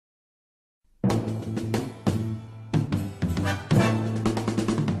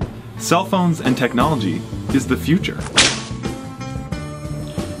Cell phones and technology is the future.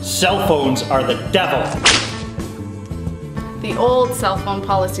 Cell phones are the devil. The old cell phone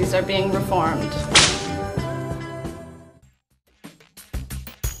policies are being reformed.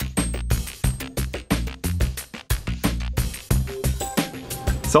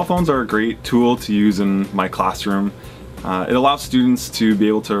 Cell phones are a great tool to use in my classroom. It allows students to be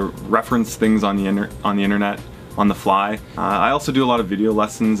able to reference things on the internet on the fly. I also do a lot of video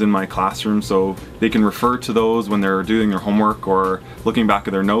lessons in my classroom, so they can refer to those when they're doing their homework or looking back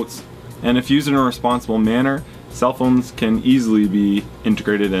at their notes. And if used in a responsible manner, cell phones can easily be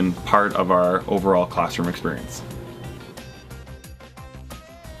integrated in part of our overall classroom experience.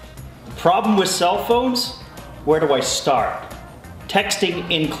 Problem with cell phones? Where do I start? Texting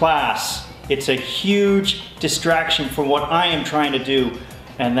in class. It's a huge distraction from what I am trying to do,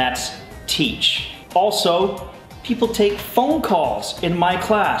 and that's teach. Also, people take phone calls in my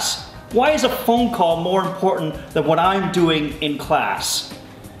class. Why is a phone call more important than what I'm doing in class?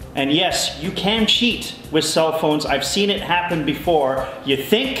 And yes, you can cheat with cell phones. I've seen it happen before. You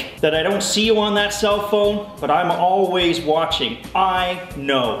think that I don't see you on that cell phone, but I'm always watching. I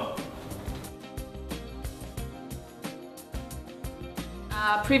know.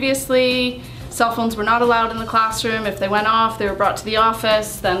 Previously, cell phones were not allowed in the classroom. If they went off, they were brought to the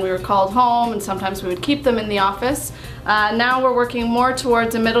office, then we were called home, and sometimes we would keep them in the office. Now we're working more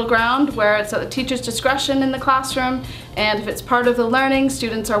towards a middle ground where it's at the teacher's discretion in the classroom, and if it's part of the learning,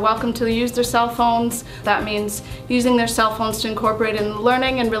 students are welcome to use their cell phones. That means using their cell phones to incorporate in the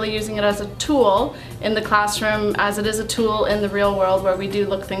learning and really using it as a tool in the classroom as it is a tool in the real world where we do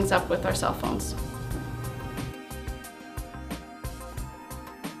look things up with our cell phones.